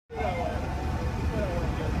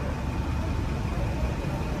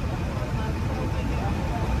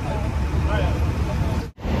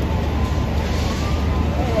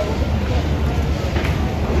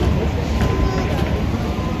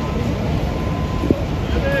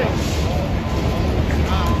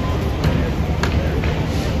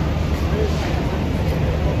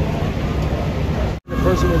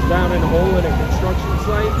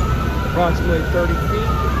approximately 30 feet.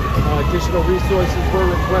 Additional resources were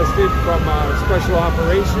requested from Special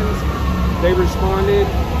Operations. They responded,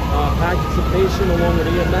 packaged the patient along with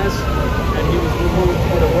EMS, and he was removed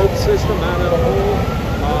with a rope system out of the hole,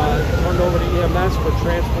 turned over to EMS for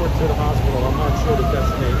transport to the hospital. I'm not sure the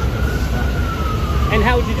destination at this time. And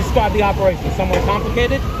how would you describe the operation? Somewhat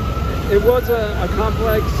complicated? It was a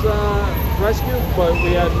complex rescue, but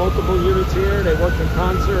we had multiple units here. They worked in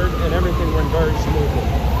concert, and everything went very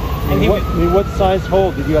smoothly. And what size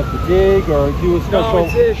hole? Did you have to dig or do a special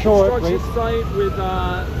it's a short construction site with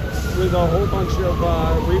a whole bunch of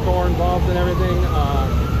rebar involved and everything.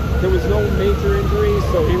 There was no major injuries,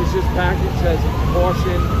 so he was just packaged as a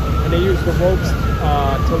precaution, and they used the ropes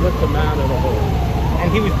to lift him out of the hole. And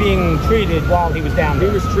he was being treated while he was down there?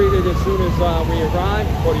 He was treated as soon as we arrived,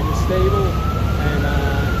 but he was stable, and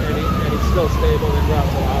he's still stable and brought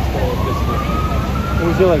to the hospital at this time.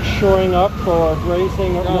 Was it like shoring up or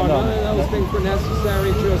bracing? Or, no, none of those things were necessary.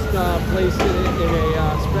 Just placed it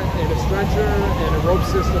in a stretcher, and a rope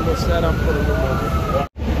system was set up for the removal.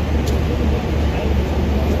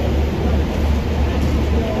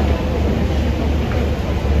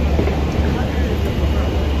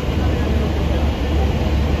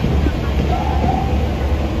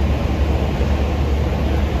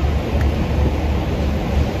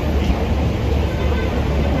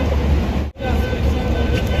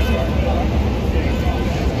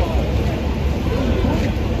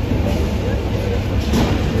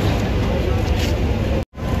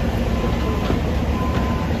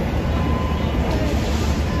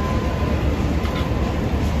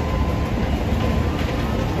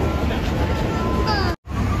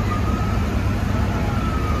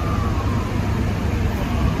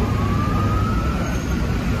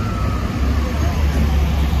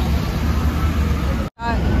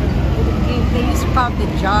 Called the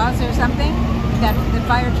Jaws or something, that the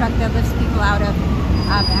fire truck that lifts people out of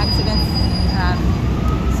accidents.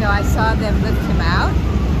 So I saw them lift him out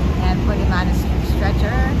and put him on a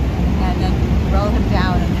stretcher and then roll him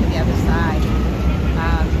down to the other side.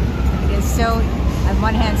 It's so, on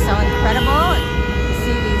one hand, so incredible to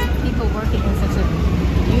see these people working in such a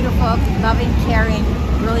beautiful, loving, caring,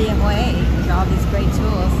 brilliant way with all these great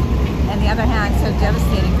tools. And the other hand, so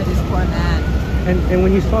devastating for this poor man. And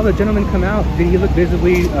when you saw the gentleman come out, did he look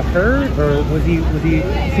visibly hurt, or was he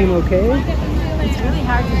seem okay? It's really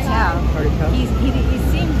hard to tell. He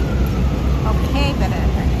seemed okay, but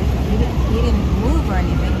he didn't move or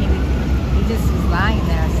anything. He just was lying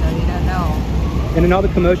there, so you don't know. And in all the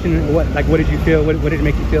commotion, what did you feel? What did it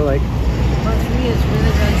make you feel like? Well, to me, it's really,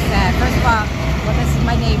 really sad. First of all, well, this is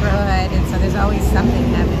my neighborhood, and so there's always something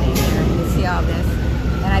happening here. You see all this,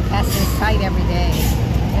 and I pass this site every day.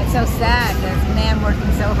 It's so sad. There's a man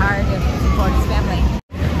working so hard to support his family.